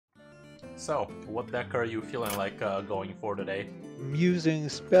So, what deck are you feeling like going for today? I'm using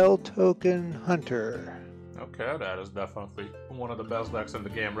Spell Token Hunter. Okay, that is definitely one of the best decks in the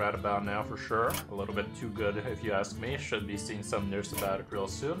game right about now for sure. A little bit too good if you ask me. Should be seeing some news about it real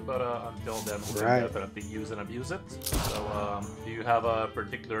soon, but until then we'll definitely use and abuse it. So do you have a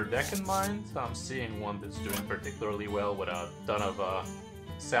particular deck in mind? I'm seeing one that's doing particularly well with a ton of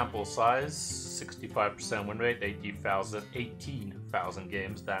sample size, 65% win rate, 18,000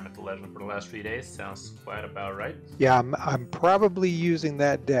 games, Diamond to Legend for the last 3 days. Sounds quite about right. Yeah, I'm probably using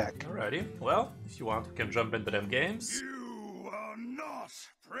that deck. Alrighty, well, if you want, we can jump into them games. You are not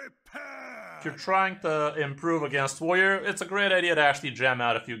prepared! If you're trying to improve against Warrior, it's a great idea to actually jam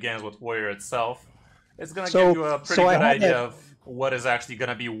out a few games with Warrior itself. It's gonna give you a pretty good idea of what is actually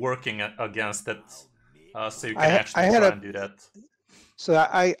gonna be working against it, so you can actually try and do that. So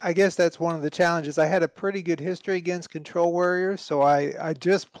I guess that's one of the challenges. I had a pretty good history against Control Warriors, so I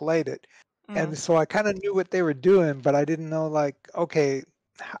just played it. And so I kind of knew what they were doing, but I didn't know, like, okay,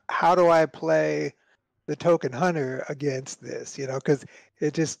 how do I play the Token Hunter against this? You know, because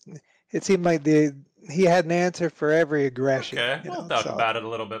it seemed like he had an answer for every aggression. Okay, we'll talk about it a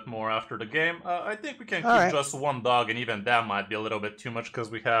little bit more after the game. I think we can keep just one dog, and even that might be a little bit too much because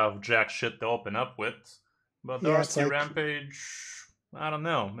we have jack shit to open up with. But the RC Rampage, I don't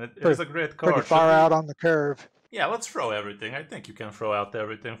know. It is a great card. Pretty far out on the curve. Yeah, let's throw everything. I think you can throw out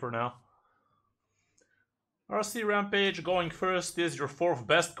everything for now. RC Rampage going first is your 4th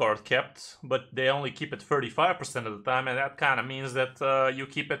best card kept, but they only keep it 35% of the time, and that kind of means that you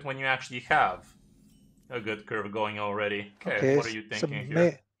keep it when you actually have a good curve going already. Okay, what are you thinking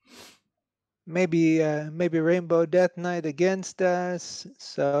here? Maybe Rainbow Death Knight against us,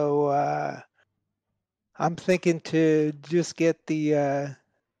 so I'm thinking to just get the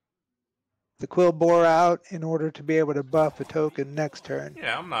Quill Boar out in order to be able to buff a token next turn.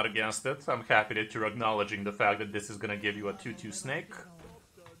 Yeah, I'm not against it. I'm happy that you're acknowledging the fact that this is going to give you a 2/2 snake.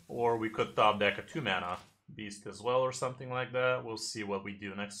 Or we could top deck a 2-mana beast as well or something like that. We'll see what we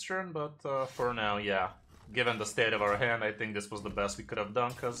do next turn, but for now, yeah. Given the state of our hand, I think this was the best we could have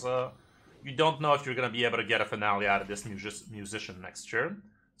done, because you don't know if you're going to be able to get a finale out of this musician next turn.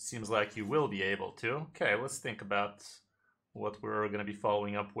 Seems like you will be able to. Okay, let's think about what we're going to be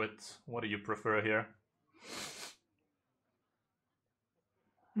following up with. What do you prefer here?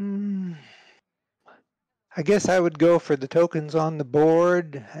 I guess I would go for the tokens on the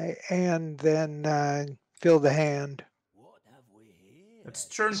board and then fill the hand. It's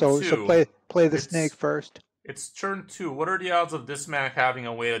turn 2. So play the snake first. It's turn 2. What are the odds of this man having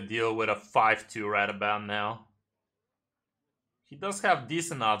a way to deal with a 5/2 right about now? He does have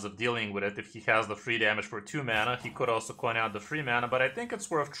decent odds of dealing with it if he has the free damage for 2 mana. He could also coin out the 3 mana, but I think it's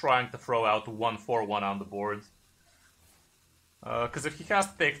worth trying to throw out 1/4/1 on the board. Because if he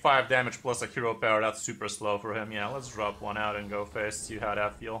has to take 5 damage plus a hero power, that's super slow for him. Yeah, let's drop one out and go face, see how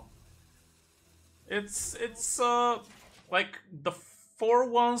that feel. It's like, the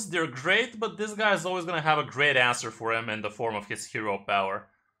 4/1s, they're great, but this guy is always going to have a great answer for him in the form of his hero power.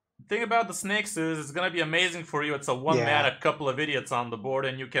 The thing about the snakes is it's going to be amazing for you. It's a 1-mana couple of idiots on the board,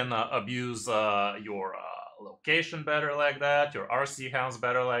 and you can abuse your location better like that, your RC hounds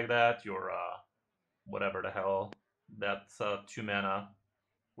better like that, your whatever the hell, that's 2-mana.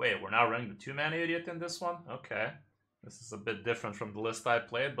 Wait, we're now running the 2-mana idiot in this one? Okay. This is a bit different from the list I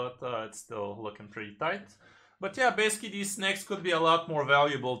played, but it's still looking pretty tight. But yeah, basically these snakes could be a lot more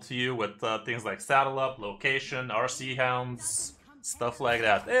valuable to you with things like Saddle Up, Location, RC Hounds, stuff like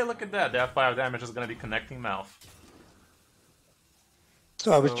that. Hey, look at that. That 5 damage is going to be connecting mouth.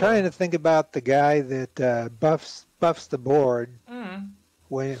 So I was trying to think about the guy that buffs the board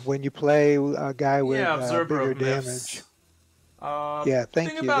when you play a guy with bigger damage. Yeah,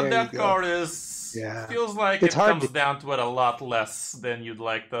 thank you. The thing about that card is, feels like it comes down to it a lot less than you'd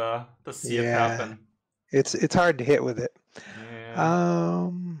like to see it happen. It's hard to hit with it. Yeah.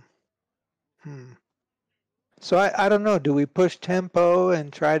 So I don't know. Do we push tempo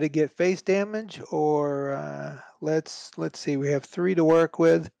and try to get face damage, or let's see. We have 3 to work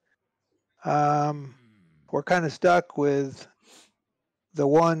with. We're kind of stuck with the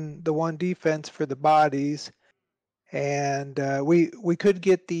one defense for the bodies, and we could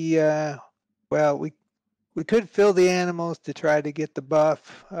get the we could fill the animals to try to get the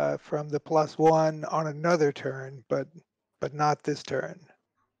buff from the +1 on another turn, but not this turn.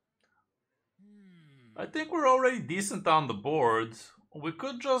 I think we're already decent on the board. We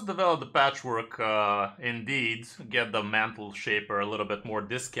could just develop the patchwork, indeed, get the mantle shaper a little bit more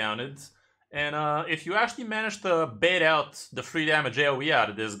discounted. And if you actually manage to bait out the free damage AoE out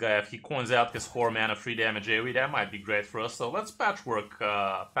of this guy, if he coins out his 4 mana free damage AoE, that might be great for us. So let's patchwork,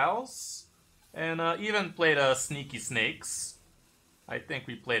 pals. And even played a Sneaky Snakes. I think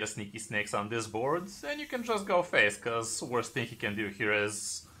we played a Sneaky Snakes on this board, and you can just go face, because worst thing he can do here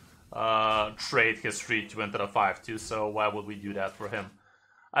is trade his 3-2 into the 5-2, so why would we do that for him?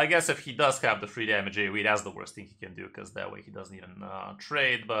 I guess if he does have the free damage AoE, that's the worst thing he can do, because that way he doesn't even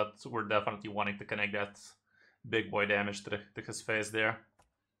trade, but we're definitely wanting to connect that big boy damage to his face there.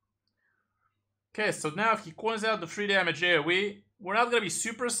 Okay, so now if he coins out the free damage AoE, we're not going to be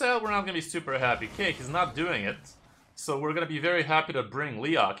super sad, we're not going to be super happy. Okay, he's not doing it. So we're going to be very happy to bring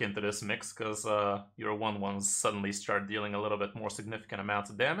Leok into this mix, because your 1-1s suddenly start dealing a little bit more significant amounts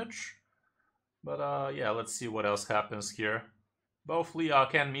of damage. But yeah, let's see what else happens here. Both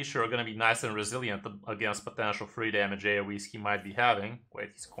Leok and Misha are going to be nice and resilient against potential free damage AoEs he might be having. Wait,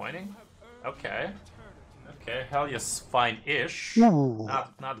 he's coining? Okay. Okay, hell yes, fine-ish.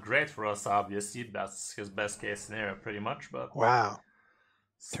 Not great for us, obviously. That's his best case scenario, pretty much. But wow.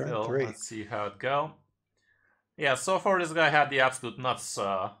 Still, Turn 3. Let's see how it go. Yeah, so far this guy had the absolute nuts,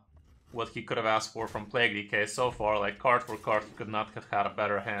 what he could have asked for from Plague Decay so far. Like, card for card, he could not have had a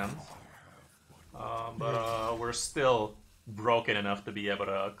better hand. But we're still broken enough to be able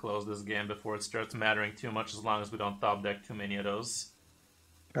to close this game before it starts mattering too much, as long as we don't top deck too many of those.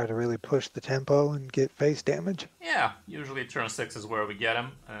 Try to really push the tempo and get face damage. Yeah, usually turn 6 is where we get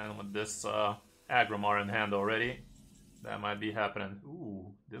him, and with this Agrimar in hand already, that might be happening.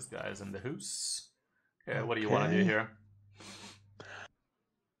 Ooh, this guy's in the hoose. Okay, what do you want to do here?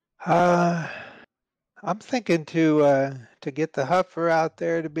 I'm thinking to get the Huffer out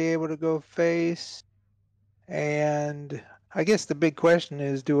there to be able to go face, and I guess the big question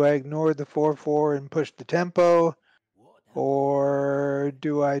is, do I ignore the 4/4 and push the tempo, or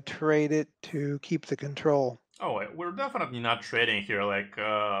do I trade it to keep the control? Oh, wait, we're definitely not trading here. Like,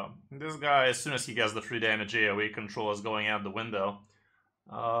 this guy, as soon as he gets the free damage AoE, control is going out the window.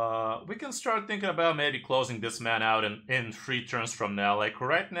 We can start thinking about maybe closing this man out in 3 turns from now. Like,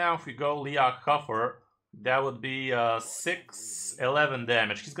 right now, if we go Leok Huffer, that would be 6, 11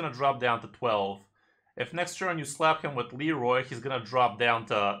 damage. He's gonna drop down to 12. If next turn you slap him with Leroy, he's gonna drop down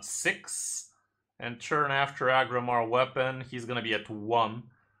to 6. And turn after Agrimar Weapon, he's gonna be at 1.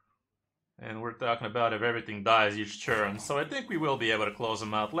 And we're talking about if everything dies each turn. So I think we will be able to close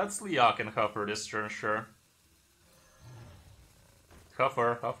him out. Let's Leok and Huffer this turn, sure.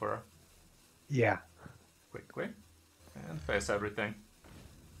 Huffer. Yeah. Quickly. And face everything.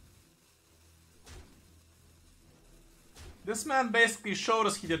 This man basically showed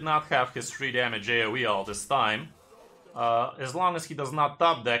us he did not have his 3 damage AoE all this time. As long as he does not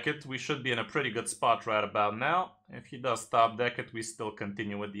top deck it, we should be in a pretty good spot right about now. If he does top deck it, we still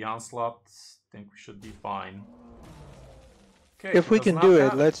continue with the onslaught. I think we should be fine. Okay, if we can do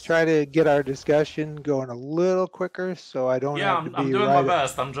it, let's try to get our discussion going a little quicker, so I don't have to be I'm doing right my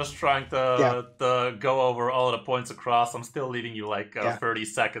best. I'm just trying to go over all the points across. I'm still leaving you like 30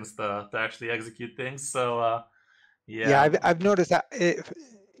 seconds to actually execute things. So yeah, I've noticed that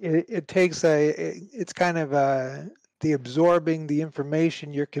it takes it's kind of the absorbing the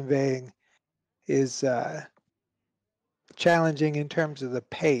information you're conveying is challenging in terms of the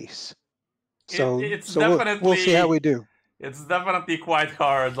pace. So we'll see how we do. It's definitely quite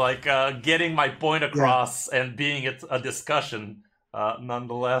hard, like getting my point across and being a discussion.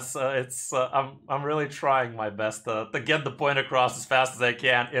 Nonetheless, I'm really trying my best to get the point across as fast as I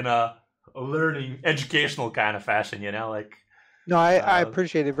can in a learning, educational kind of fashion. You know, like. No, I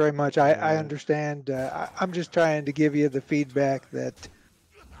appreciate it very much. I understand. I'm just trying to give you the feedback that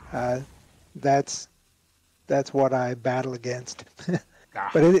that's what I battle against.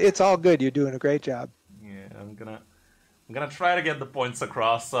 But it's all good. You're doing a great job. Yeah, I'm gonna try to get the points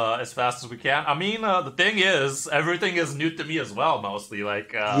across as fast as we can. I mean, the thing is, everything is new to me as well, mostly.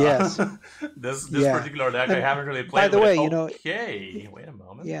 Like, yes, this particular deck I haven't really played. By the way, okay, wait a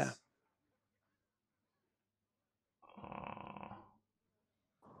moment. Yeah.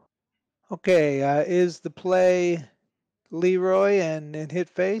 Okay, is the play Leroy and hit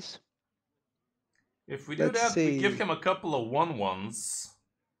face? If we do that, we give him a couple of 1/1s.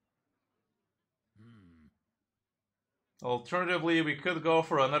 Alternatively, we could go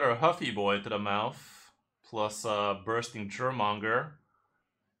for another Huffy Boy to the mouth, plus Bursting Germonger.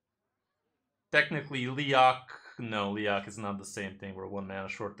 Technically, Leok... No, Leok is not the same thing. We're 1 mana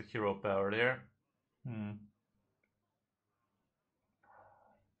short the hero power there.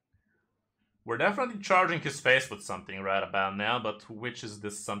 We're definitely charging his face with something right about now, but which is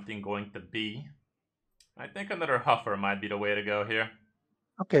this something going to be? I think another Huffer might be the way to go here.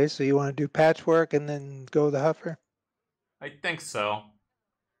 Okay, so you want to do Patchwork and then go the Huffer? I think so.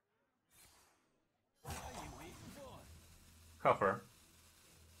 Huffer.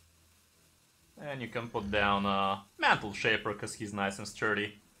 And you can put down Mantle Shaper because he's nice and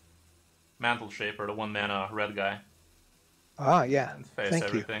sturdy. Mantle Shaper, the 1-mana red guy. Ah, yeah. And face Thank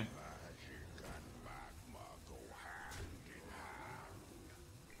everything.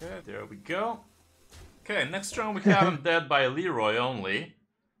 Okay, there we go. Okay, next turn we have him dead by Leroy only.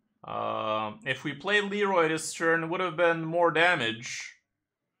 If we played Leroy this turn, it would have been more damage.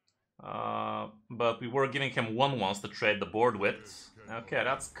 But we were giving him 1/1s to trade the board with. Okay,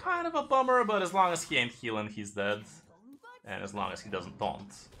 that's kind of a bummer, but as long as he ain't healing, he's dead. And as long as he doesn't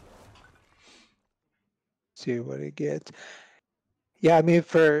taunt. See what he gets. Yeah, I mean,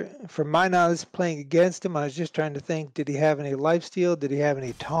 for mine, I was playing against him. I was just trying to think, did he have any lifesteal? Did he have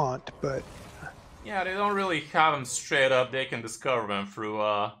any taunt? But yeah, they don't really have him straight up. They can discover him through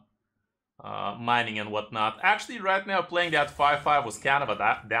mining and whatnot. Actually, right now, playing that 5/5 was kind of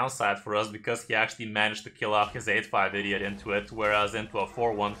a downside for us because he actually managed to kill off his 8/5 idiot into it, whereas into a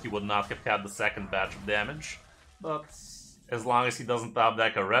 4/1 he would not have had the second batch of damage. But as long as he doesn't top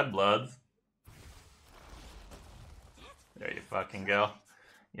deck a red blood... There you fucking go.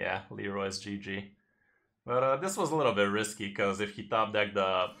 Yeah, Leroy's GG. But this was a little bit risky, because if he top decked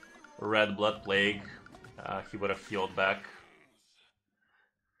the red blood plague, he would have healed back.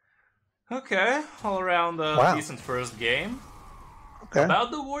 Okay, all around a decent first game. Okay.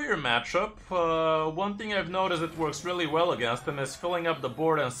 About the warrior matchup, one thing I've noticed that works really well against him is filling up the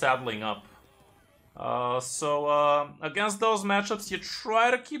board and saddling up. Against those matchups, you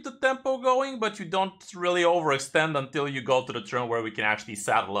try to keep the tempo going, but you don't really overextend until you go to the turn where we can actually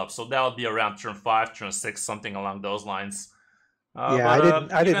saddle up. So that would be around turn 5, turn 6, something along those lines. Yeah,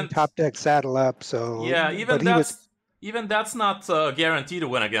 I didn't top deck saddle up, so yeah, even that's not guaranteed to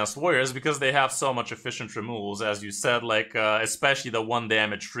win against warriors because they have so much efficient removals, as you said. Like especially the 1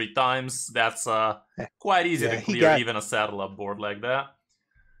 damage 3 times. That's quite easy to clear even a saddle up board like that.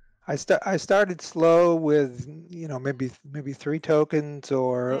 I started slow with, you know, maybe 3 tokens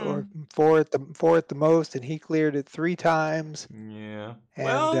or 4 at the most, and he cleared it 3 times. Yeah.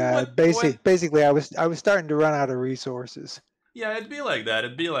 And basically I was starting to run out of resources. Yeah, it'd be like that.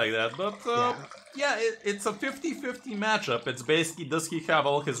 But yeah, it's a 50-50 matchup. It's basically, does he have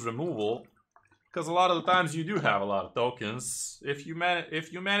all his removal? Because a lot of the times you do have a lot of tokens. If you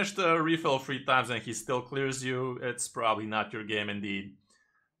manage to refill 3 times and he still clears you, it's probably not your game indeed.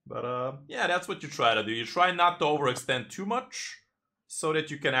 But yeah, that's what you try to do. You try not to overextend too much, so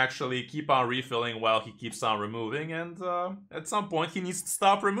that you can actually keep on refilling while he keeps on removing. And at some point he needs to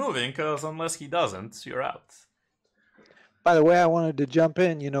stop removing, because unless he doesn't, you're out. By the way, I wanted to jump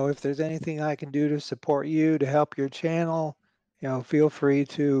in. You know, if there's anything I can do to support you, to help your channel, you know, feel free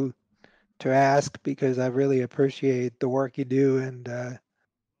to ask, because I really appreciate the work you do, and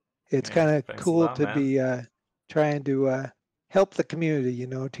it's kind of cool to be trying to help the community. You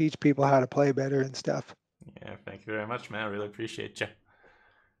know, teach people how to play better and stuff. Yeah, thank you very much, man. I really appreciate you.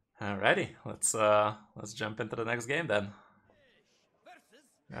 Alrighty, let's jump into the next game then.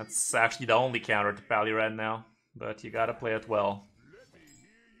 That's actually the only counter to Pally right now, but you gotta play it well.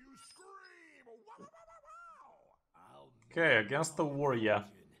 Okay, against the warrior.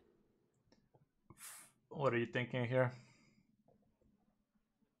 What are you thinking here?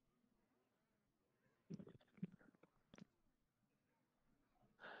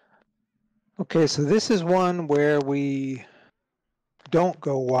 Okay, so this is one where we don't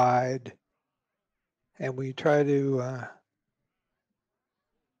go wide, and we try to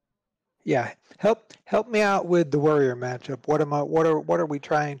yeah, help me out with the warrior matchup. What are we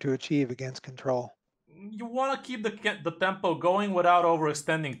trying to achieve against control? You want to keep the tempo going without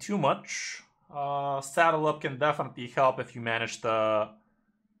overextending too much. Saddle up can definitely help if you manage to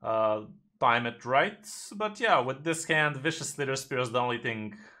time it right. But yeah, with this hand, Vicious Slither Spear is the only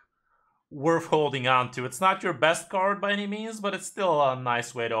thing worth holding on to. It's not your best card by any means, but it's still a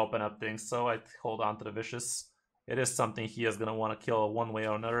nice way to open up things, so I'd hold on to the Vicious. It is something he is going to want to kill one way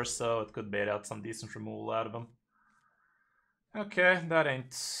or another, so it could bait out some decent removal out of him. Okay, that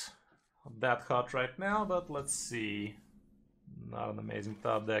ain't that hot right now, but let's see. Not an amazing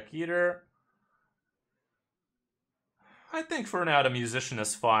top deck either. I think for now the Musician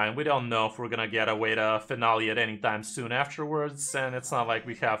is fine. We don't know if we're gonna get away to Finale at any time soon afterwards, and it's not like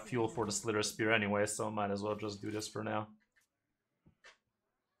we have fuel for the Slither Spear anyway, so might as well just do this for now.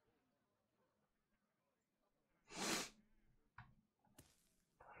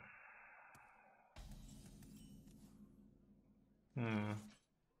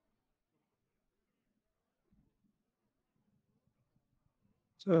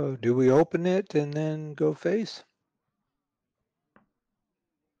 So do we open it and then go face?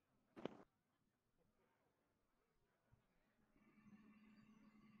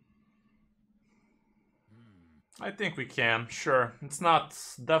 I think we can, sure. It's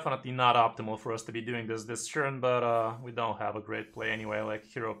definitely not optimal for us to be doing this turn, but we don't have a great play anyway, like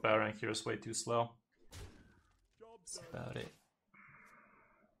hero power and hero's way too slow. That's about it.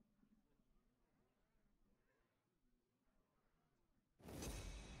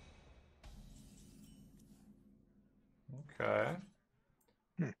 Okay.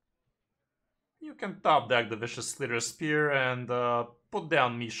 You can top deck the Vicious Slither Spear and put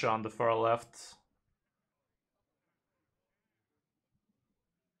down Misha on the far left.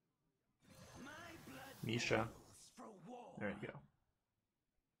 Misha. There you go.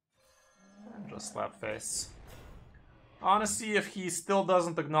 And just slap face. Honestly, if he still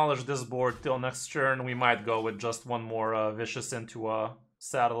doesn't acknowledge this board till next turn, we might go with just one more Vicious into a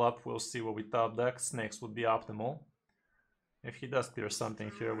saddle up. We'll see what we top deck. Snakes would be optimal. If he does clear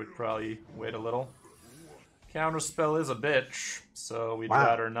something here, we'd probably wait a little. Counterspell is a bitch, so we'd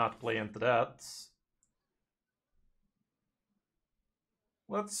rather not play into that.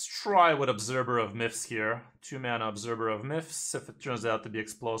 Let's try with Observer of Myths here. 2-mana Observer of Myths. If it turns out to be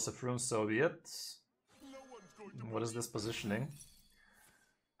Explosive Rune, so be it. What is this positioning?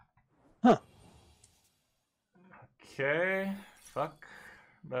 Huh. Okay, fuck.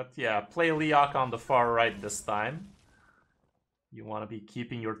 But yeah, play Leok on the far right this time. You want to be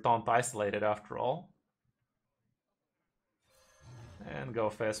keeping your taunt isolated after all. And go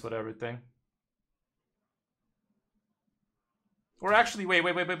face with everything. Or actually, wait.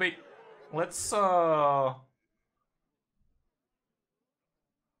 Let's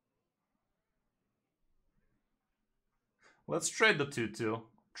let's trade the 2/2.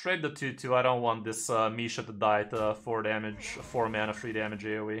 Trade the 2/2. I don't want this Misha to die to 4 damage, 4 mana, 3 damage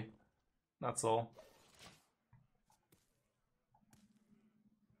AoE. That's all.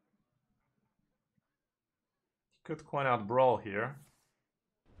 Could coin out Brawl here.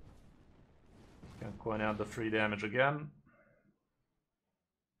 Can coin out the 3 damage again.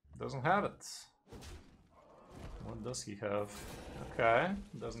 Doesn't have it. What does he have? Okay,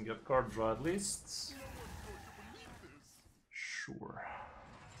 doesn't get card draw at least. Sure.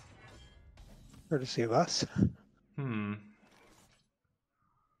 Courtesy of us.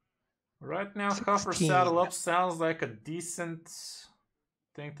 Right now, 16. Huffer Saddle Up sounds like a decent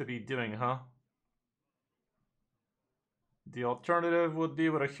thing to be doing, huh? The alternative would be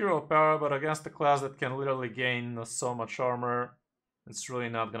with a hero power, but against a class that can literally gain so much armor, it's really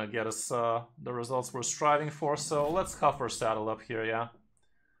not gonna get us the results we're striving for, so let's Huffer Saddle Up here, yeah.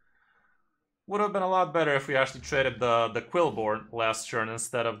 Would have been a lot better if we actually traded the Quill board last turn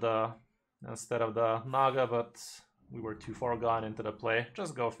instead of the Naga, but we were too far gone into the play.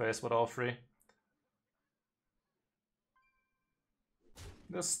 Just go face with all 3.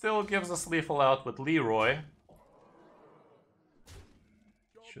 This still gives us lethal out with Leroy.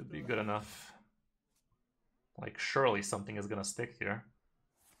 Should be good enough. Like, surely something is gonna stick here.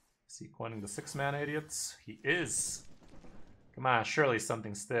 Is he coining the 6-mana idiots? He is! Come on, surely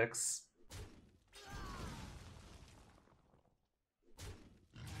something sticks.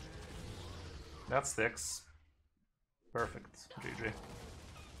 That sticks. Perfect. GG.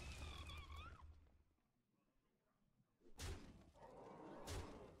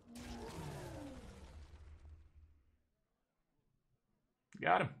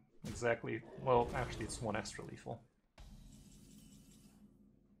 Got him. Exactly. Well, actually, it's 1 extra lethal.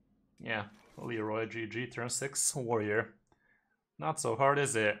 Yeah. Leroy, GG, turn 6, Warrior. Not so hard,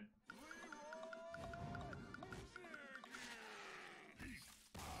 is it?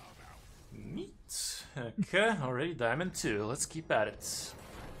 Neat. Okay, already Diamond 2. Let's keep at it.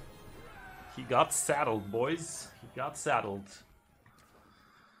 He got saddled, boys. He got saddled.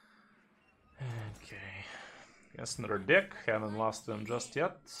 Okay. Guess another dick. Haven't lost to him just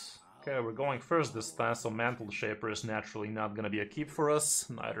yet. Okay, we're going first this time, so Mantle Shaper is naturally not gonna be a keep for us.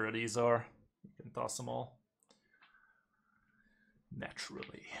 Neither of these are. You can toss them all.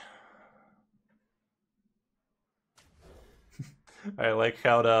 Naturally. I like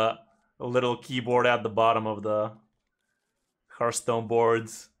how the little keyboard at the bottom of the Hearthstone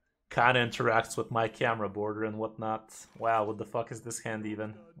boards kind of interacts with my camera border and whatnot. Wow, what the fuck is this hand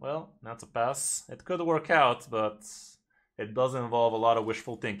even? Well, that's a pass. It could work out, but it does involve a lot of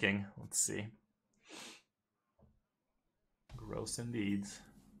wishful thinking. Let's see. Gross indeed.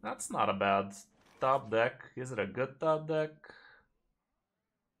 That's not a bad top deck. Is it a good top deck?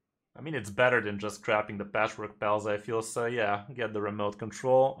 I mean, it's better than just crapping the Patchwork Pals, I feel, so yeah, get the remote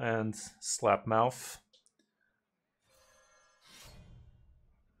control and slap mouth.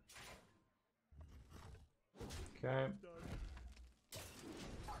 Okay.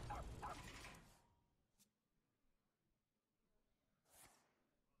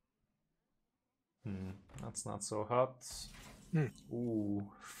 That's not so hot. Hmm. Ooh.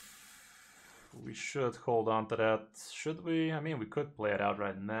 We should hold on to that. Should we? I mean, we could play it out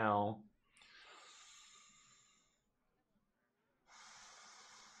right now.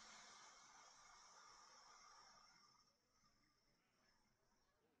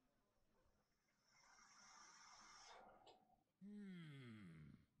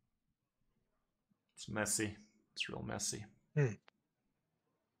 It's messy. It's real messy. Hmm.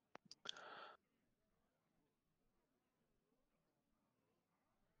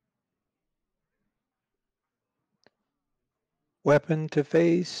 Weapon to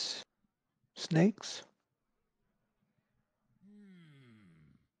face snakes.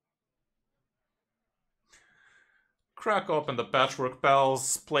 Crack open the Patchwork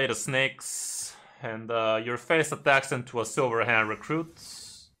Pals, play the snakes, and your face attacks into a Silver Hand recruit.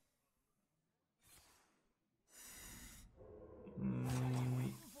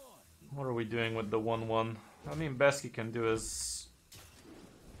 What are we doing with the 1/1? I mean, best you can do is...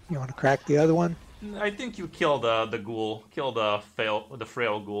 You want to crack the other one? I think you kill the ghoul, kill the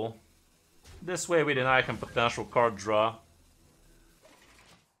frail ghoul. This way we deny him potential card draw.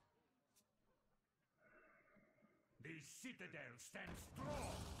 The citadel stands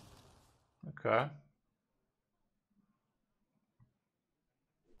strong. Okay.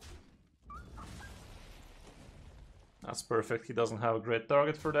 That's perfect. He doesn't have a great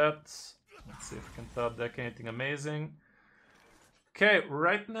target for that. Let's see if we can top deck anything amazing. Okay,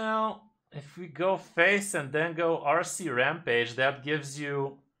 right now, if we go face and then go RC Rampage, that gives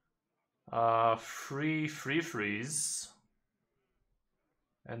you free freeze.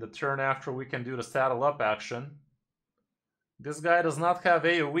 And the turn after we can do the saddle up action. This guy does not have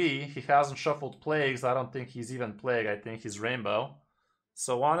AoE. He hasn't shuffled Plagues. I don't think he's even Plague. I think he's Rainbow.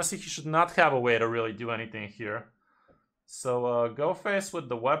 So honestly, he should not have a way to really do anything here. So go face with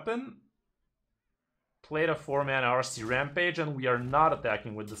the weapon. Play the 4-mana RC Rampage, and we are not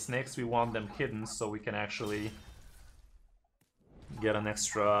attacking with the snakes. We want them hidden so we can actually get an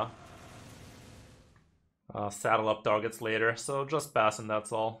extra saddle up targets later. So just pass and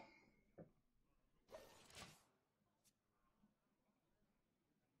that's all.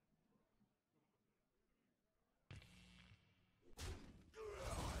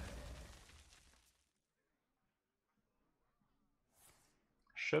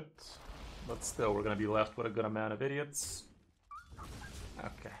 Shit. But still, we're gonna be left with a good amount of idiots.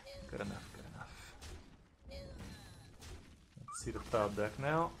 Okay, good enough, good enough. Let's see the top deck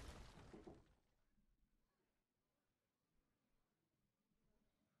now.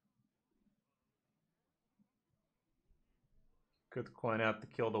 Could coin out to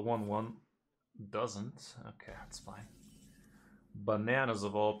kill the 1/1. Doesn't. Okay, that's fine. Bananas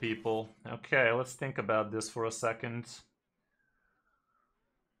of all people. Okay, let's think about this for a second.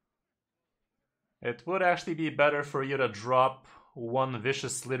 It would actually be better for you to drop one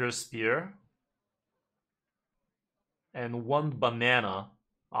Vicious Slither Spear and one banana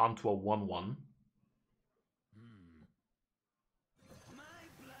onto a 1/1.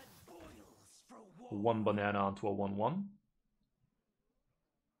 One banana onto a 1/1.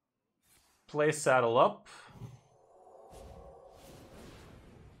 Play saddle up.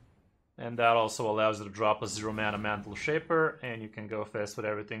 And that also allows you to drop a 0-mana Mantle Shaper, and you can go face with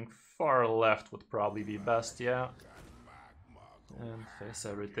everything. Far left would probably be best, yeah. And face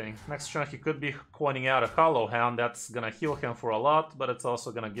everything. Next turn he could be coining out a Hollow Hound. That's gonna heal him for a lot, but it's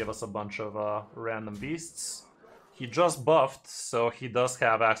also gonna give us a bunch of random beasts. He just buffed, so he does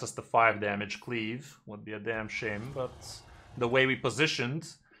have access to 5 damage cleave. Would be a damn shame, but the way we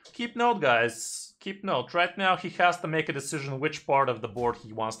positioned... Keep note, guys. Keep note. Right now he has to make a decision which part of the board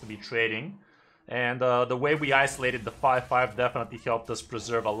he wants to be trading. And the way we isolated the 5/5 definitely helped us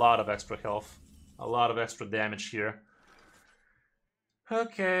preserve a lot of extra health. A lot of extra damage here.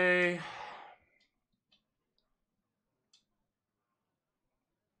 Okay.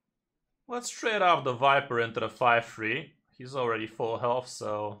 Let's trade off the Viper into the 5/3. He's already full health,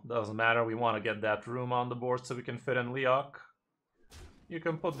 so doesn't matter. We want to get that room on the board so we can fit in Leok. You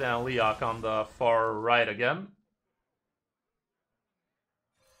can put down Leok on the far right again.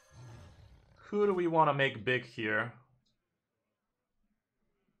 Who do we want to make big here?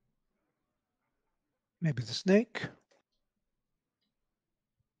 Maybe the snake.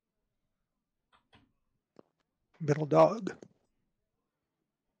 Middle dog.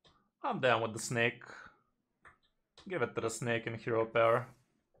 I'm down with the snake. Give it to the snake in hero power.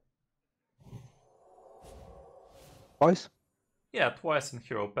 Twice? Yeah, twice in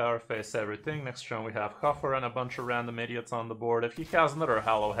hero power, face everything. Next turn we have Huffer and a bunch of random idiots on the board. If he has another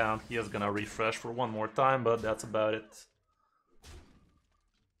Hollow Hound, he is gonna refresh for one more time, but that's about it.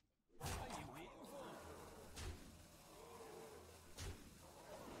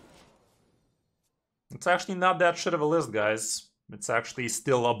 It's actually not that shit of a list, guys. It's actually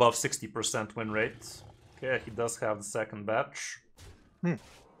still above 60% win rate. Okay, he does have the second batch.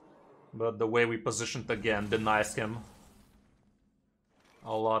 But the way we positioned again denies him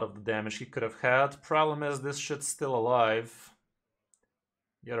a lot of the damage he could have had. Problem is, this shit's still alive.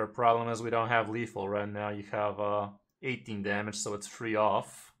 The other problem is we don't have lethal right now. You have 18 damage, so it's free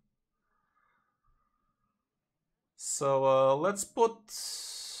off. So let's put...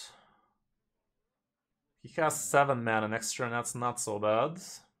 He has 7 mana next turn, that's not so bad.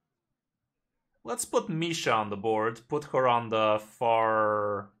 Let's put Misha on the board. Put her on the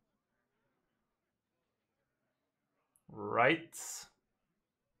far... right.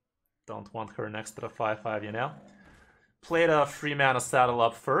 Don't want her next to the 5/5, you know. Play the 3 mana saddle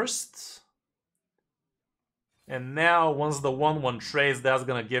up first. And now, once the 1/1 trades, that's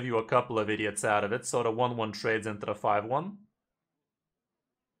gonna give you a couple of idiots out of it. So the 1/1 trades into the 5/1.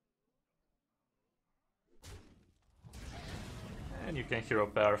 And you can hero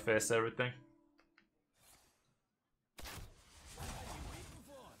power face everything.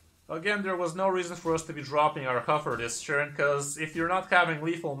 Again, there was no reason for us to be dropping our Huffer this turn, because if you're not having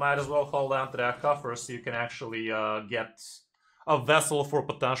lethal, might as well hold on to that Huffer so you can actually get a vessel for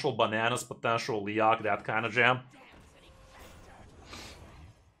potential bananas, potential Leok, that kind of jam.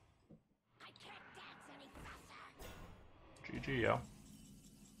 GG, yo.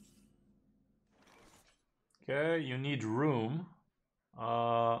 Okay, you need room.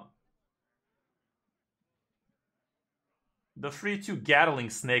 The 3/2 Gatling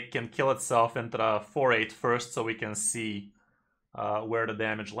Snake can kill itself into the 4/8 first so we can see where the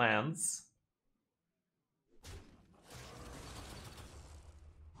damage lands.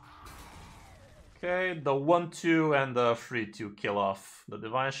 Okay, the 1/2 and the 3/2 kill off the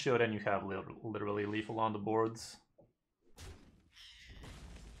Divine Shield, and you have literally lethal on the boards.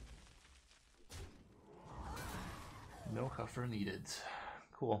 No Huffer needed.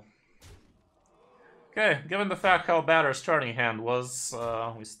 Cool. Okay, given the fact how bad our starting hand was,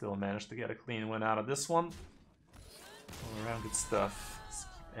 we still managed to get a clean win out of this one. All around good stuff. Let's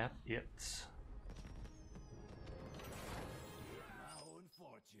keep at it.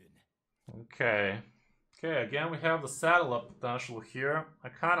 Okay. Okay, again we have the saddle up potential here. I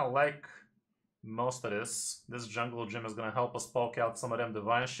kind of like most of this. This jungle gym is going to help us poke out some of them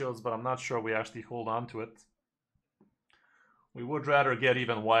divine shields, but I'm not sure we actually hold on to it. We would rather get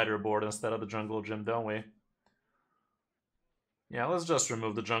even wider board instead of the jungle gym, don't we? Yeah, let's just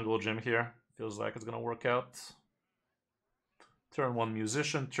remove the jungle gym here. Feels like it's gonna work out. Turn 1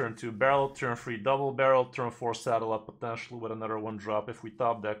 musician, turn 2 barrel, turn 3 double barrel, turn 4 saddle up potentially with another 1 drop. If we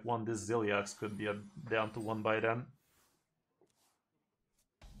top deck 1, this Ziliax could be down to 1 by then.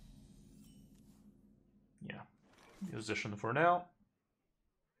 Yeah, musician for now.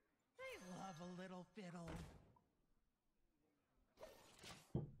 They love a little fiddle.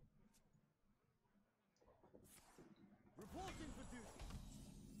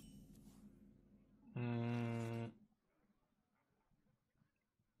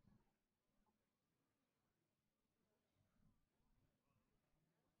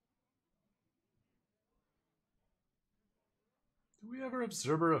 Do we ever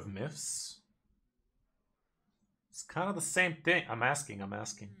Observer of Myths? It's kind of the same thing. I'm asking.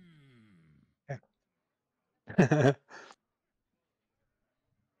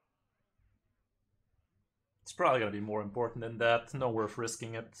 It's probably gonna be more important than that. No worth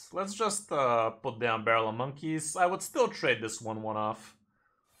risking it. Let's just put down Barrel of Monkeys. I would still trade this 1/1 off.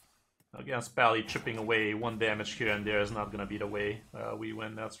 Against Pally, chipping away 1 damage here and there is not gonna be the way we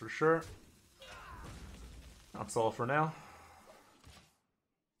win, that's for sure. That's all for now.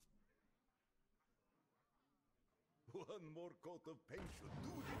 One more coat of paint should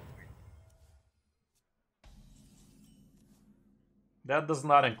do the trick. That does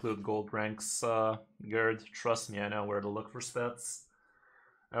not include gold ranks, Gerd. Trust me, I know where to look for stats.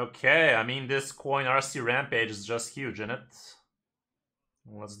 Okay, I mean, this coin RC Rampage is just huge, isn't it?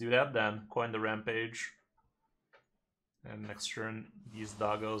 Let's do that then. Coin the Rampage. And next turn, these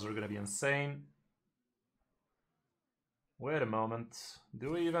doggos are gonna be insane. Wait a moment.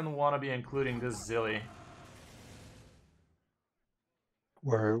 Do we even want to be including this Zilly?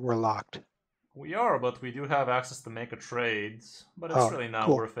 We're locked. We are, but we do have access to make a trade. But it's really not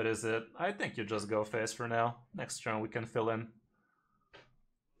worth it, is it? I think you just go face for now. Next turn we can fill in.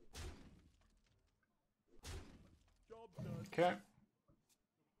 Okay.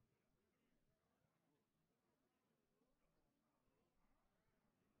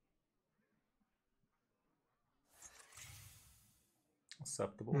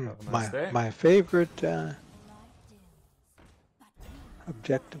 Acceptable. Have a nice day. My favorite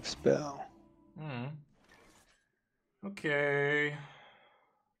objective spell. Okay.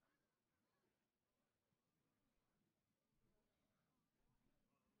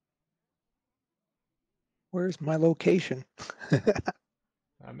 Where's my location?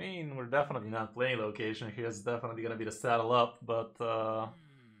 I mean, we're definitely not playing location here. It's definitely gonna be the saddle up, but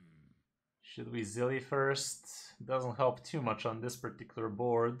should we Zilly first? Doesn't help too much on this particular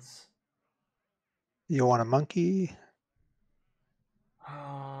board. You want a monkey?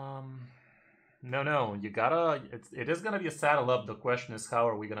 No, you gotta. It is gonna be a saddle up. The question is, how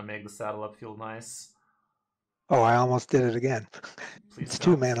are we gonna make the saddle up feel nice? Oh, I almost did it again. Please It's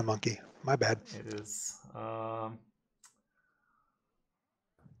don't. 2-mana monkey. My bad. It is.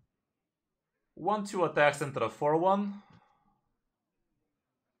 1/2 attacks into the 4/1.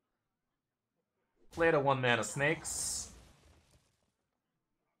 Play the 1-mana snakes.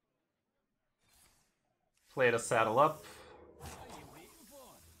 Play the saddle up.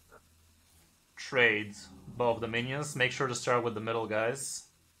 Trade both the minions. Make sure to start with the middle guys.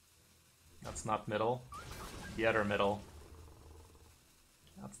 That's not middle. The other middle.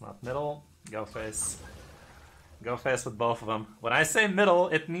 That's not middle. Go face. Go face with both of them. When I say middle,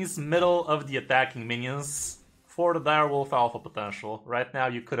 it means middle of the attacking minions for the Direwolf Alpha potential. Right now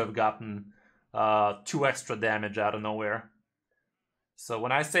you could have gotten 2 extra damage out of nowhere. So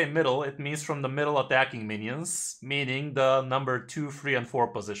when I say middle, it means from the middle attacking minions, meaning the number 2, 3, and 4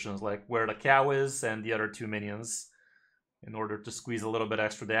 positions, like where the cow is and the other 2 minions, in order to squeeze a little bit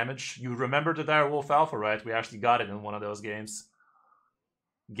extra damage. You remember the Direwolf Alpha, right? We actually got it in one of those games.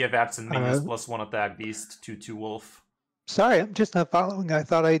 Give absent minions +1 attack beast, 2/2 wolf. Sorry, I'm just not following. I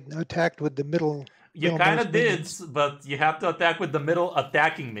thought I attacked with the middle. You kind of did, but you have to attack with the middle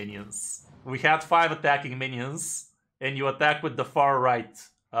attacking minions. We had 5 attacking minions, and you attack with the far right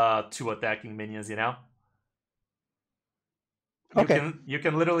 2 attacking minions, you know? You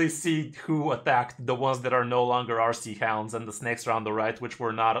can literally see who attacked the ones that are no longer RC Hounds and the snakes are on the right, which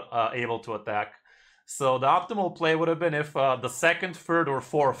were not able to attack. So the optimal play would have been if the 2nd, 3rd, or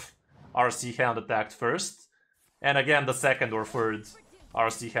 4th RC Hound attacked first. And again, the 2nd or 3rd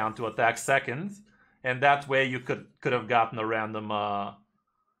RC Hound to attack second. And that way you could have gotten a random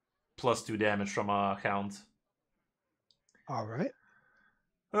 +2 damage from a Hound. Alright.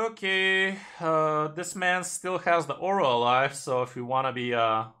 Okay, this man still has the aura alive, so if we want to be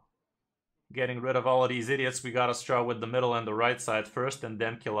getting rid of all of these idiots, we gotta start with the middle and the right side first, and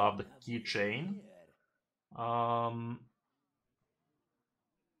then kill off the keychain.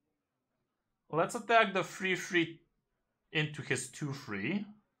 Let's attack the 3/3 into his 2/3.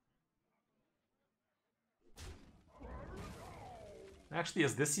 Actually,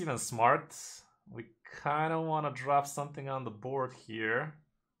 is this even smart? We kind of want to drop something on the board here.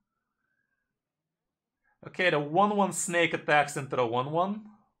 Okay, the 1/1 snake attacks into the 1/1.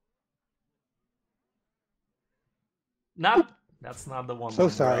 That's not the 1/1. So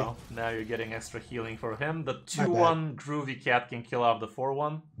sorry. Bro. Now you're getting extra healing for him. The 2/1 groovy cat can kill off the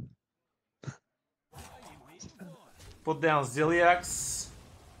 4/1. Put down Ziliax.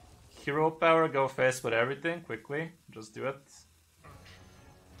 Hero power, go face with everything quickly. Just do it.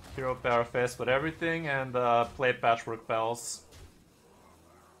 Hero power face with everything and play Patchwork Pals.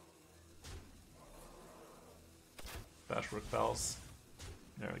 Patchwork Pals.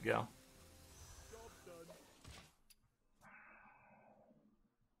 There we go.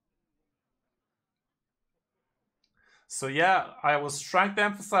 So yeah, I was trying to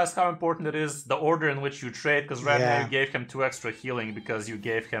emphasize how important it is the order in which you trade, because right now you gave him 2 extra healing because you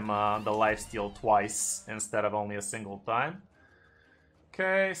gave him the lifesteal twice instead of only a single time.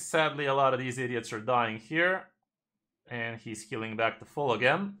 Okay, sadly a lot of these idiots are dying here. And he's healing back to full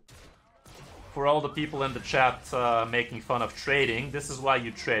again. For all the people in the chat making fun of trading, this is why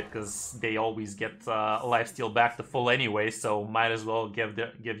you trade, because they always get lifesteal back to full anyway, so might as well give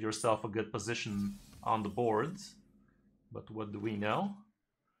yourself a good position on the board. But what do we know?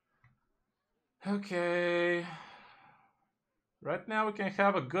 Okay. Right now we can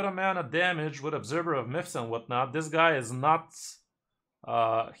have a good amount of damage with Observer of Myths and whatnot. This guy is not...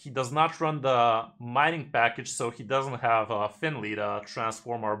 he does not run the mining package, so he doesn't have Finley to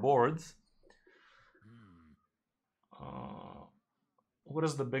transform our board. What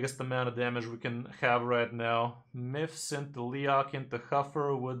is the biggest amount of damage we can have right now? Myths into Leok into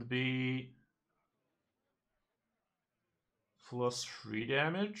Huffer would be... +3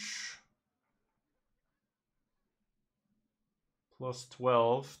 damage.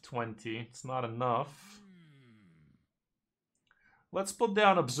 +12, 20. It's not enough. Let's put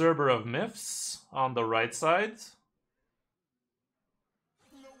down Observer of Myths on the right side.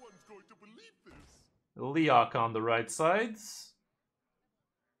 No one's going to believe this. Leok on the right side.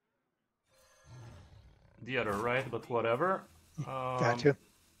 the other right, but whatever. Gotcha.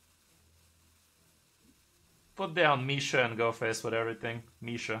 Put down Misha and go face with everything.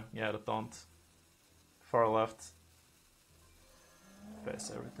 Misha, yeah, the taunt. Far left.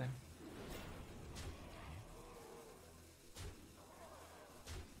 Face everything.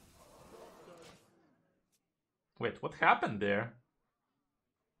 Wait, what happened there?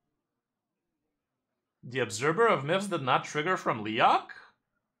 The Observer of Myths did not trigger from Leok?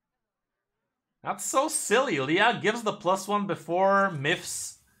 That's so silly. Leok gives the +1 before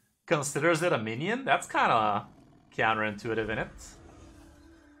Myths considers it a minion? That's kind of counterintuitive in it.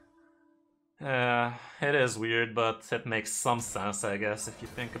 It is weird, but it makes some sense, I guess, if you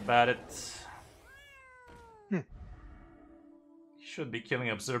think about it. He should be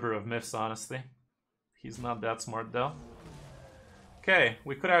killing Observer of Myths, honestly. He's not that smart, though. Okay,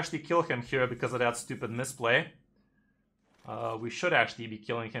 we could actually kill him here because of that stupid misplay. We should actually be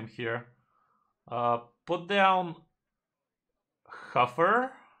killing him here. Put down Huffer.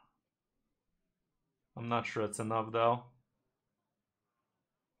 I'm not sure it's enough, though.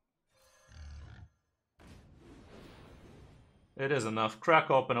 It is enough. Crack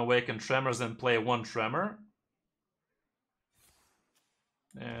open Awaken Tremors and play 1 Tremor.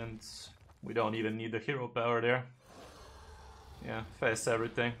 And we don't even need the hero power there. Yeah, face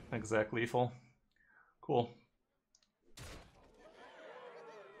everything. Exact lethal. Cool.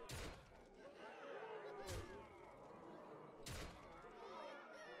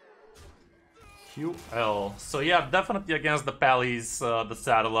 QL. So yeah, definitely against the Pallies, the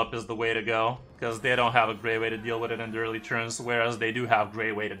saddle up is the way to go. Because they don't have a great way to deal with it in the early turns, whereas they do have a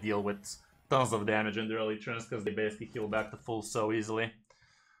great way to deal with tons of damage in the early turns, because they basically heal back to full so easily.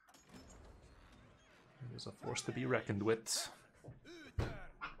 There's a force to be reckoned with.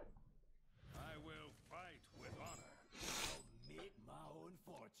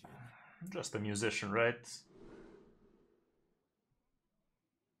 Just a musician, right?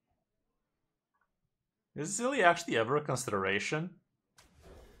 Is Zilly actually ever a consideration?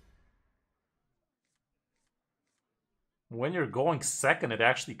 When you're going second, it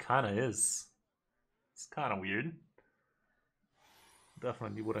actually kind of is. It's kind of weird.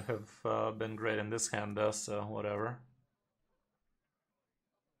 Definitely would have been great in this hand, though, so whatever.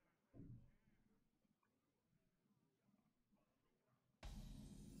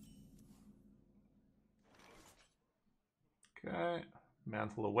 Okay,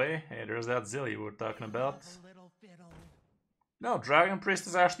 mantle away. Hey, there's that Zilly we were talking about. No, Dragon Priest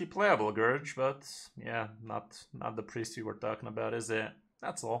is actually playable, Gurge, but yeah, not the priest we were talking about, is it?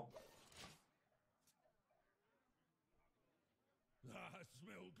 That's all. I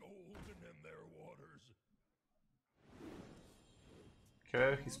smell golden in their waters.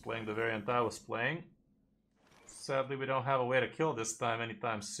 Okay, he's playing the variant I was playing. Sadly, we don't have a way to kill this time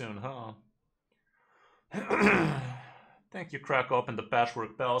anytime soon, huh? Thank you, crack open the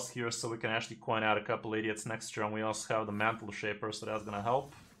Patchwork Palace here so we can actually coin out a couple idiots next turn. We also have the Mantle Shaper, so that's gonna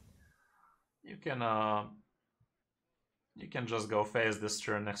help. You can just go phase this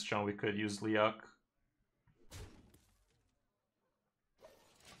turn. Next turn we could use Leok.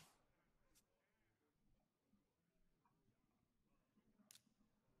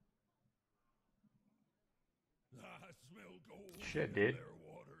 Shit, dude.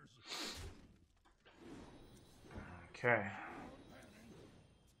 Okay.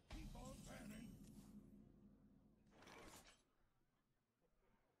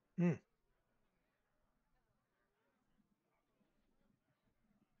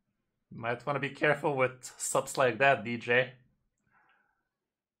 Might want to be careful with subs like that, DJ.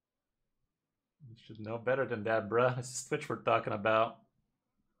 You should know better than that, bruh. This is Twitch we're talking about.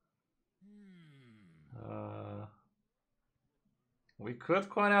 We could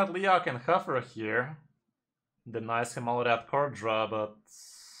coin out Leok and Huffer here. Denies him all of that card draw, but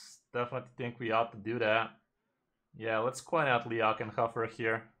definitely think we ought to do that. Yeah, let's coin out Leok and Huffer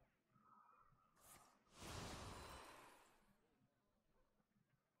here.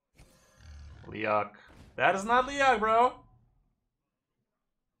 Leok. That is not Leok, bro!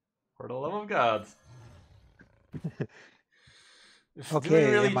 For the love of God. Okay, do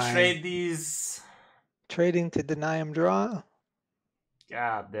we really trade these? Trading to deny him draw?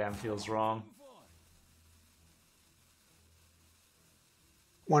 God damn, feels wrong.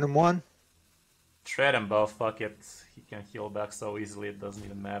 1-1. Trade them both, fuck it. He can heal back so easily, it doesn't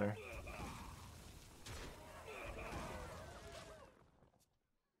even matter.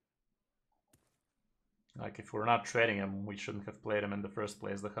 Like, if we're not trading him, we shouldn't have played him in the first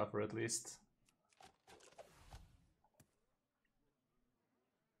place, the Huffer at least.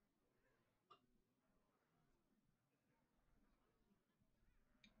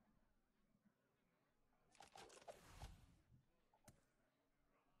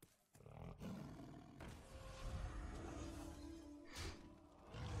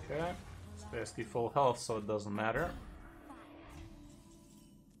 Okay, it's basically full health, so it doesn't matter.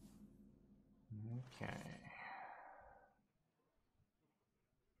 Okay.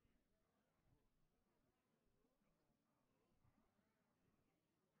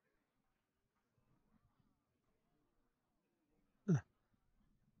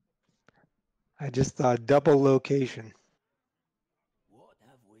 I just thought double location. What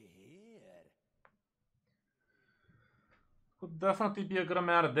have we here? Could definitely be a good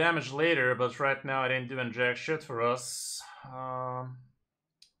amount of damage later, but right now it ain't doing jack shit for us. I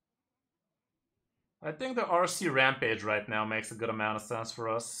think the RC Rampage right now makes a good amount of sense for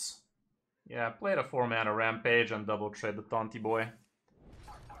us. Yeah, play the 4-mana Rampage and double trade the Taunty Boy.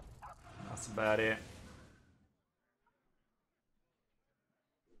 That's about it.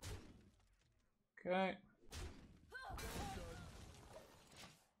 Okay.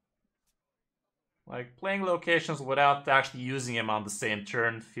 Like, playing locations without actually using him on the same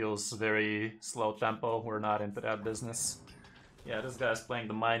turn feels very slow tempo. We're not into that business. Yeah, this guy's playing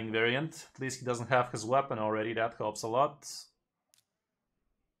the mining variant. At least he doesn't have his weapon already. That helps a lot.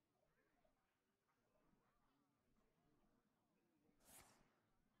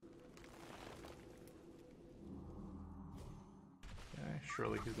 Okay,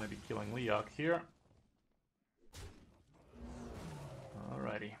 surely he's gonna be killing Leok here.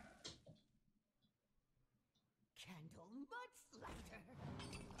 Alrighty. Candle mudslider.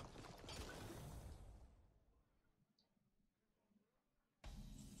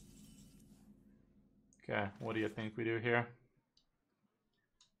 Okay, what do you think we do here?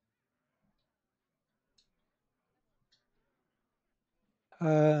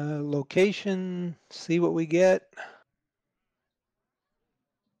 Location, see what we get.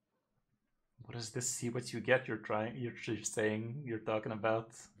 What is this? See what you get? You're saying, you're talking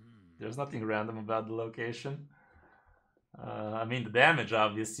about. There's nothing random about the location. I mean the damage,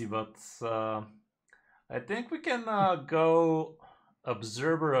 obviously, but I think we can go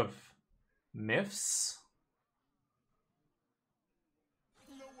Observer of Myths.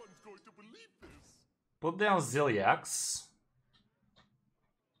 No one's going to believe this. Put down Ziliax.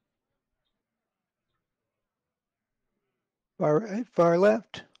 Far right, far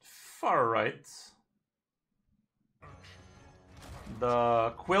left. Far right.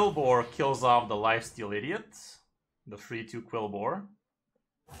 The Quillbore kills off the Lifesteal Idiot. The 3/2 Quillbore.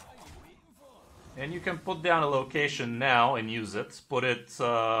 And you can put down a location now and use it. Put it,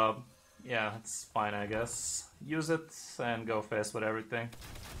 yeah, it's fine, I guess. Use it and go fast with everything.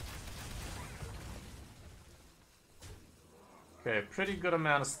 Okay, pretty good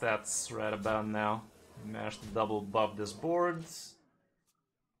amount of stats right about now. We managed to double buff this board.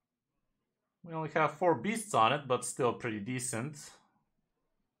 We only have 4 beasts on it, but still pretty decent.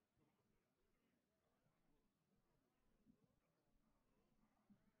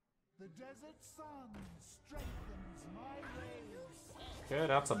 The desert sun strengthens my rays. Okay,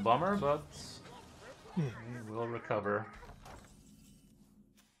 that's a bummer, but we will recover.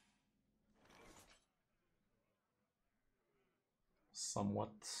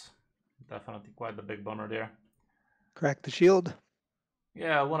 Somewhat. Definitely quite the big bummer there. Crack the shield.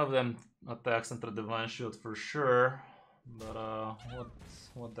 Yeah, one of them attacks into the Divine Shield for sure. But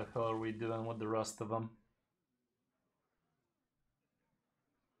what the hell are we doing with the rest of them?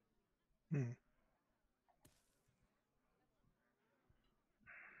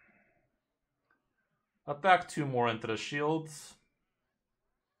 Attack 2 more into the shield.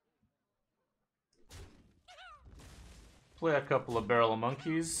 Play a couple of Barrel of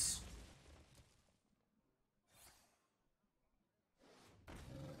Monkeys.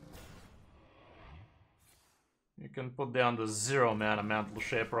 You can put down the 0-mana Mantle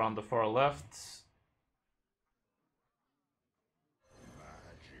Shaper on the far left.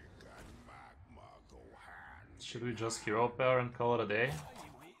 Should we just Hero Power and call it a day?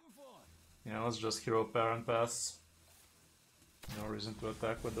 Yeah, let's just Hero Power and pass. No reason to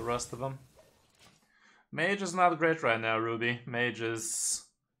attack with the rest of them. Mage is not great right now, Ruby. Mage is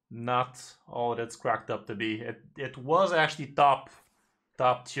not all it's cracked up to be. It was actually top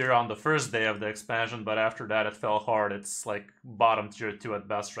tier on the first day of the expansion, but after that it fell hard. It's like bottom tier 2 at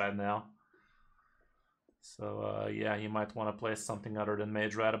best right now. So yeah, you might want to play something other than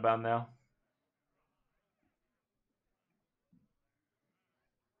Mage right about now.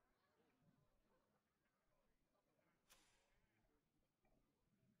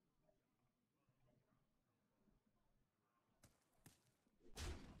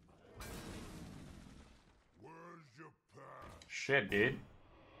 Shit, dude.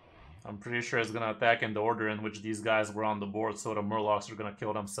 I'm pretty sure it's gonna attack in the order in which these guys were on the board, so the Murlocs are gonna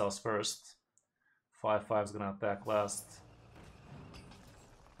kill themselves first. 5/5 is gonna attack last.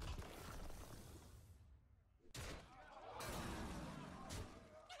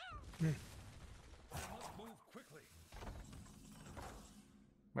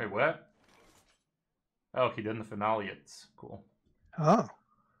 Wait, what? Oh, he didn't finale it. Cool. Oh.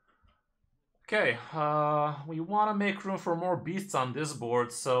 Okay, we want to make room for more beasts on this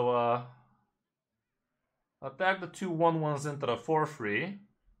board, so attack the 2/1/1s into the 4/3.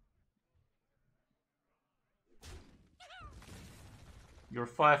 Your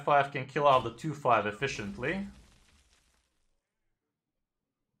 5/5 can kill off the 2/5 efficiently.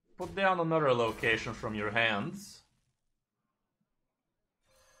 Put down another location from your hands.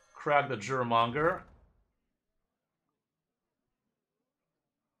 Crack the Jurmonger.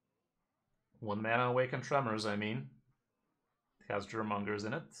 1 mana Awaken Tremors, I mean. It has Jurmongers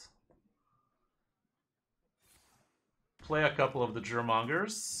in it. Play a couple of the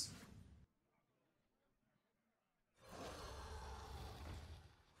Jurmongers.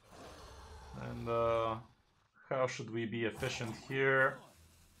 And how should we be efficient here?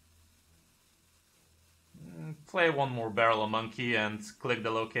 Play one more Barrel of Monkey and click the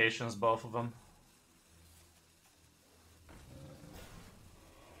locations, both of them.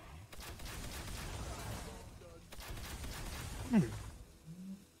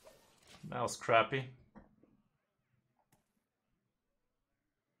 That was crappy.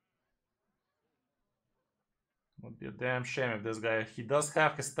 Would be a damn shame if this guy... He does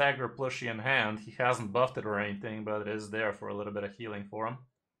have his Stagger plushie in hand. He hasn't buffed it or anything, but it is there for a little bit of healing for him.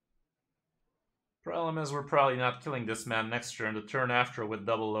 Problem is we're probably not killing this man next turn. The turn after with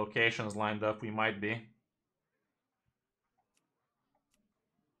double locations lined up, we might be.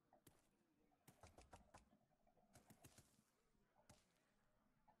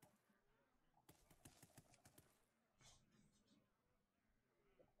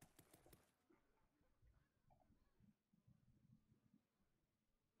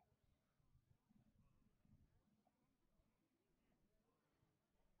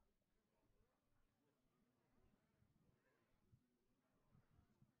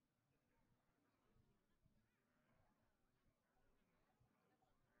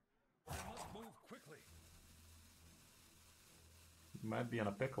 Might be in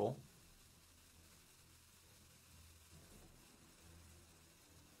a pickle.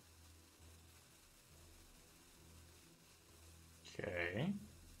 Okay.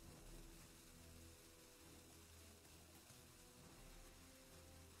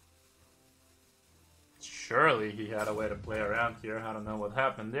 Surely he had a way to play around here. I don't know what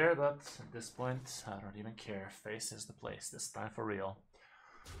happened there, but at this point, I don't even care. Face is the place this time for real.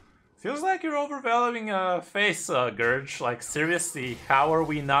 Feels like you're overvaluing Face, Gurge. Like, seriously, how are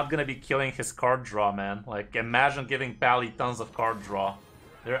we not gonna be killing his card draw, man? Like, imagine giving Pally tons of card draw.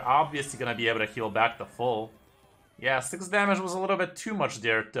 They're obviously gonna be able to heal back to full. Yeah, 6 damage was a little bit too much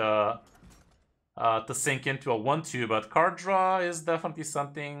there to sink into a 1-2, but card draw is definitely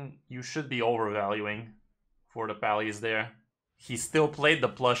something you should be overvaluing for the Pallies there. He still played the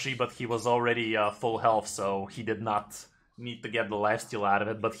plushie, but he was already full health, so he did not need to get the lifesteal out of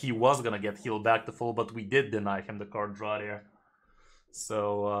it, but he was gonna get healed back to full, but we did deny him the card draw there.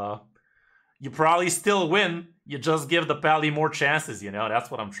 So, you probably still win, you just give the Pally more chances, you know, that's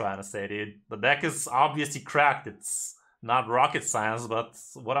what I'm trying to say, dude. The deck is obviously cracked, it's not rocket science, but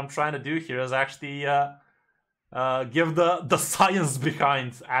what I'm trying to do here is actually give the science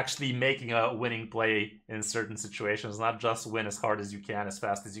behind actually making a winning play in certain situations, not just win as hard as you can, as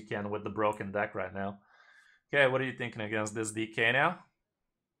fast as you can with the broken deck right now. Okay, what are you thinking against this DK now?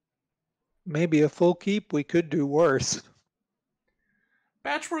 Maybe a full keep, we could do worse.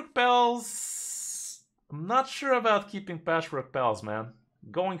 Patchwork Bells... I'm not sure about keeping Patchwork Bells, man.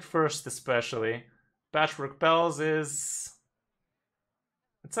 Going first especially. Patchwork Bells is...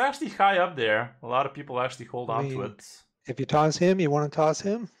 It's actually high up there. A lot of people actually hold on to it. If you toss him, you want to toss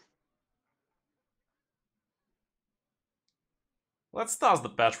him? Let's toss the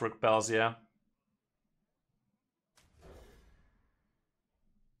Patchwork Bells, yeah.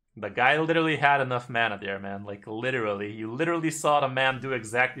 The guy literally had enough mana there, man. Like, literally. You literally saw the man do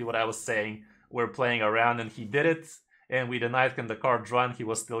exactly what I was saying. We're playing around, and he did it. And we denied him the card draw, and he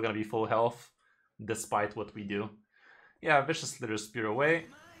was still gonna be full health. Despite what we do. Yeah, Vicious Slither Spear away.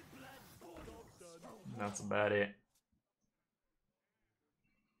 That's about it.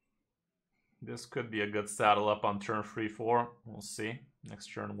 This could be a good saddle up on turn 3-4. We'll see. Next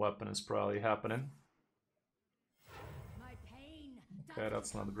turn weapon is probably happening. Okay,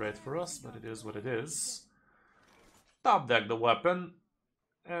 that's not great for us, but it is what it is. Top deck the weapon,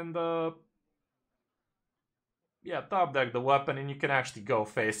 and yeah, top deck the weapon, and you can actually go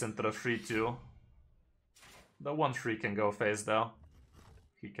face into the 3-2. The 1-3 can go face though.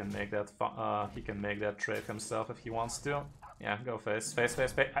 He can make that trade himself if he wants to. Yeah, go face. Face.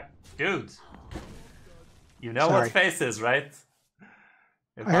 Dude! You know Sorry. what face is, right?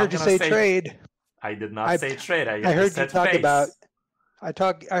 If I heard you say trade. I did not say trade. I heard you said talk face. about.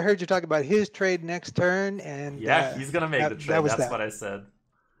 I heard you talk about his trade next turn, and Yeah, he's gonna make the trade. That's that. what I said.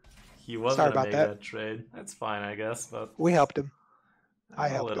 He was Sorry gonna about make that. that trade. That's fine, I guess, but We helped him. I a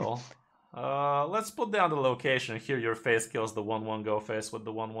helped him. little. Let's put down the location. Here, your face kills the 1/1. Go face with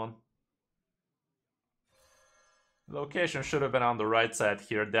the 1/1. Location should have been on the right side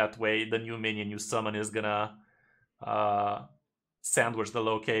here. That way, the new minion you summon is gonna sandwich the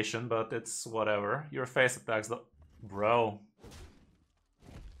location, but it's whatever. Your face attacks the... Bro.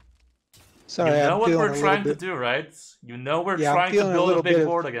 Sorry, you know I'm what feeling we're a trying little to do, right? You know we're Yeah, I'm trying to feeling a build a little big bit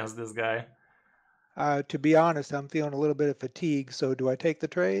board against this guy. To be honest, I'm feeling a little bit of fatigue. So do I take the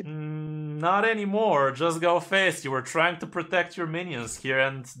trade? Not anymore. Just go face. You were trying to protect your minions here,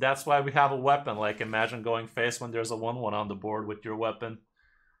 and that's why we have a weapon. Like, imagine going face when there's a 1/1 on the board with your weapon.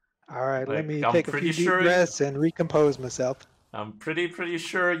 All right, let Like, me I'm take a pretty few sure deep breaths and recompose myself. I'm pretty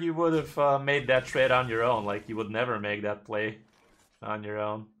sure you would have made that trade on your own. Like, you would never make that play on your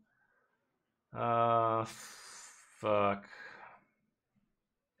own. Fuck.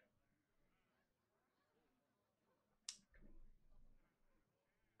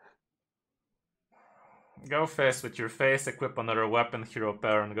 Go face with your face, equip another weapon, hero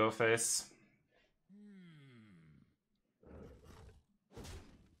power, and go face.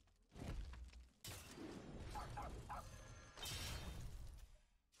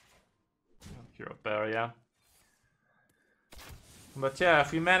 Hero power, yeah. But yeah,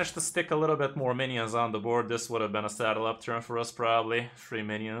 if we managed to stick a little bit more minions on the board, this would have been a saddle up turn for us probably. 3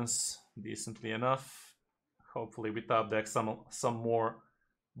 minions, decently enough. Hopefully we top deck some more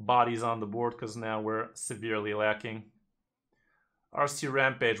bodies on the board, because now we're severely lacking. RC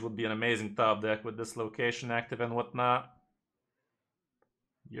Rampage would be an amazing top deck with this location active and whatnot.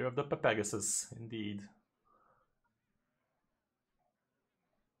 Year of the Pegasus, indeed.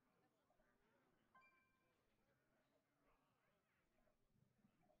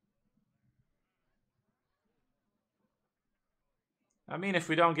 I mean, if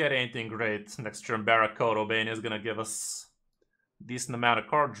we don't get anything great, next turn Barracuda Bane is gonna give us a decent amount of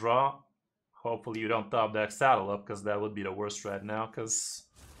card draw. Hopefully you don't top deck Saddle Up, because that would be the worst right now, because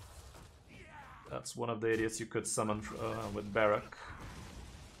that's one of the idiots you could summon with Barrack.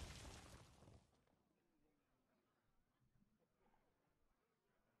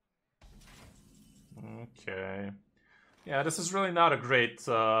 Okay. Yeah, this is really not a great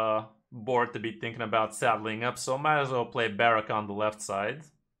board to be thinking about saddling up, so might as well play Barrack on the left side.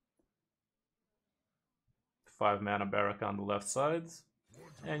 5 mana Barrack on the left side.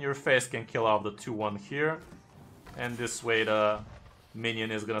 And your face can kill off the 2/1 here. And this way the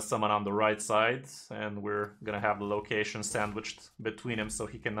minion is gonna summon on the right side, and we're gonna have the location sandwiched between him so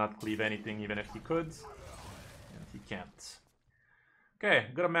he cannot cleave anything even if he could. And he can't. Okay,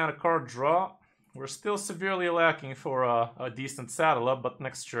 good amount of card draw. We're still severely lacking for a decent saddle up, but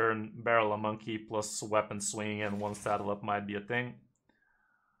next turn barrel a monkey plus weapon swing and 1 saddle up might be a thing.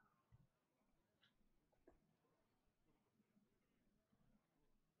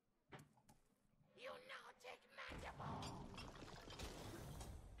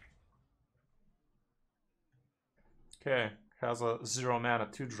 Okay, has a 0 mana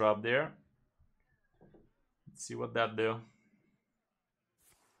 2-drop there. Let's see what that do.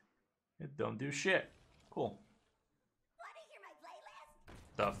 It don't do shit. Cool.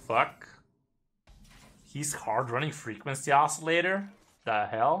 The fuck? He's hard running Frequency Oscillator? The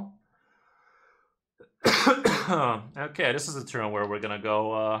hell? Okay, this is a turn where we're gonna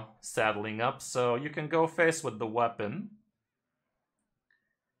go saddling up. So you can go face with the weapon.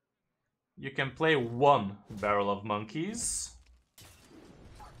 You can play 1 Barrel of Monkeys.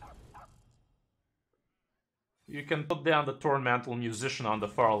 You can put down the Tornmantle Musician on the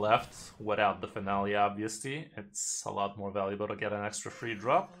far left, without the finale, obviously. It's a lot more valuable to get an extra free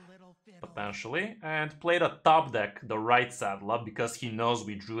drop, potentially. And play the top deck, the right saddle up, because he knows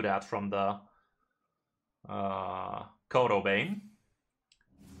we drew that from the Kodo Bane.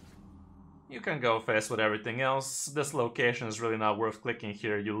 You can go face with everything else. This location is really not worth clicking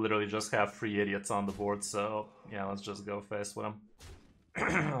here. You literally just have 3 idiots on the board, so yeah, let's just go face with him.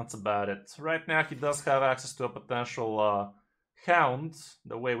 That's about it. Right now he does have access to a potential Hound.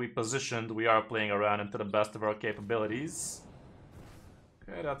 The way we positioned, we are playing around into the best of our capabilities.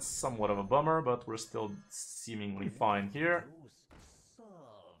 Okay, that's somewhat of a bummer, but we're still seemingly fine here.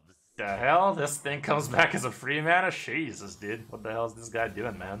 The hell? This thing comes back as a free mana? Jesus, dude. What the hell is this guy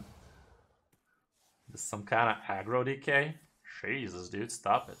doing, man? This some kind of aggro decay? Jesus, dude,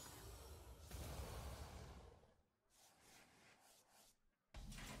 stop it.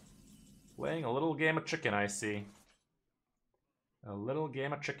 Playing a little game of chicken, I see. A little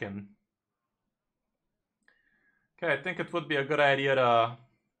game of chicken. Okay, I think it would be a good idea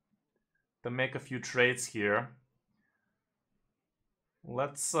to make a few trades here.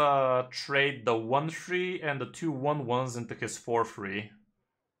 Let's trade the 1-3 and the 2 1-1s into his 4-3.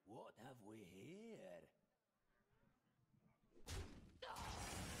 What have we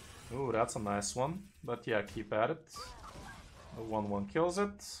here? Ooh, that's a nice one. But yeah, keep at it. The 1-1 kills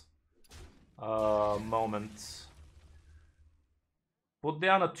it. Moment. Put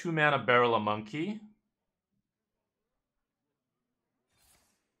down a 2-mana Barrel a Monkey.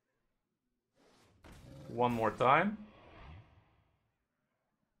 One more time.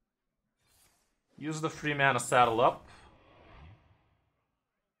 Use the 3-mana Saddle Up.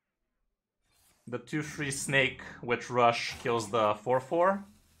 The 2-3 Snake, which Rush kills the 4-4.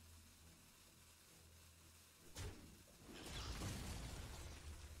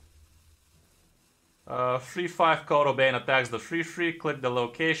 Uh, 3-5 Kodo Bane attacks the 3-3, click the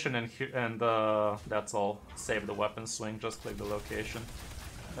location and that's all. Save the weapon swing, just click the location.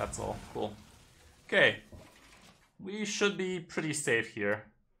 That's all, cool. Okay, we should be pretty safe here.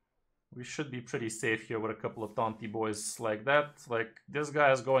 We should be pretty safe here with a couple of taunty boys like that. Like, this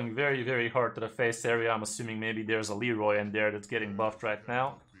guy is going very, very hard to the face area. I'm assuming maybe there's a Leroy in there that's getting buffed right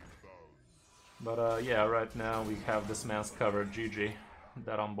now. But yeah, right now we have this man's covered. GG.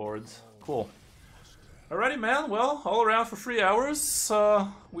 That on board. Cool. Alrighty, man. Well, all around for 3 hours.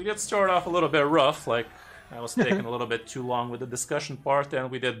 We did start off a little bit rough. Like, I was taking a little bit too long with the discussion part, and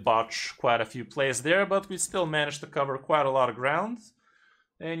we did botch quite a few plays there, but we still managed to cover quite a lot of ground.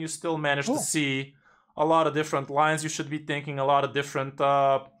 And you still managed to see a lot of different lines you should be thinking, a lot of different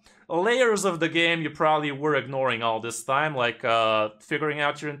layers of the game you probably were ignoring all this time, like figuring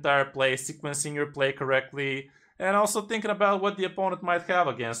out your entire play, sequencing your play correctly, and also thinking about what the opponent might have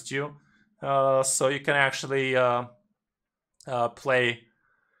against you, so you can actually play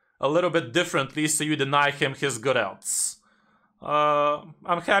a little bit differently so you deny him his good outs.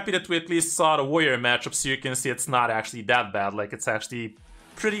 I'm happy that we at least saw the Warrior matchup so you can see it's not actually that bad. Like, it's actually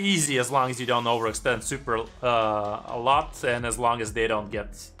pretty easy as long as you don't overextend super a lot, and as long as they don't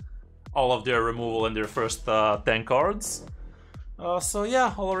get all of their removal in their first 10 cards. So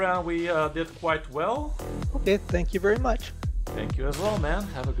yeah, all around we did quite well. Okay, thank you very much. Thank you as well, man.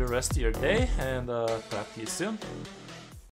 Have a good rest of your day, and talk to you soon.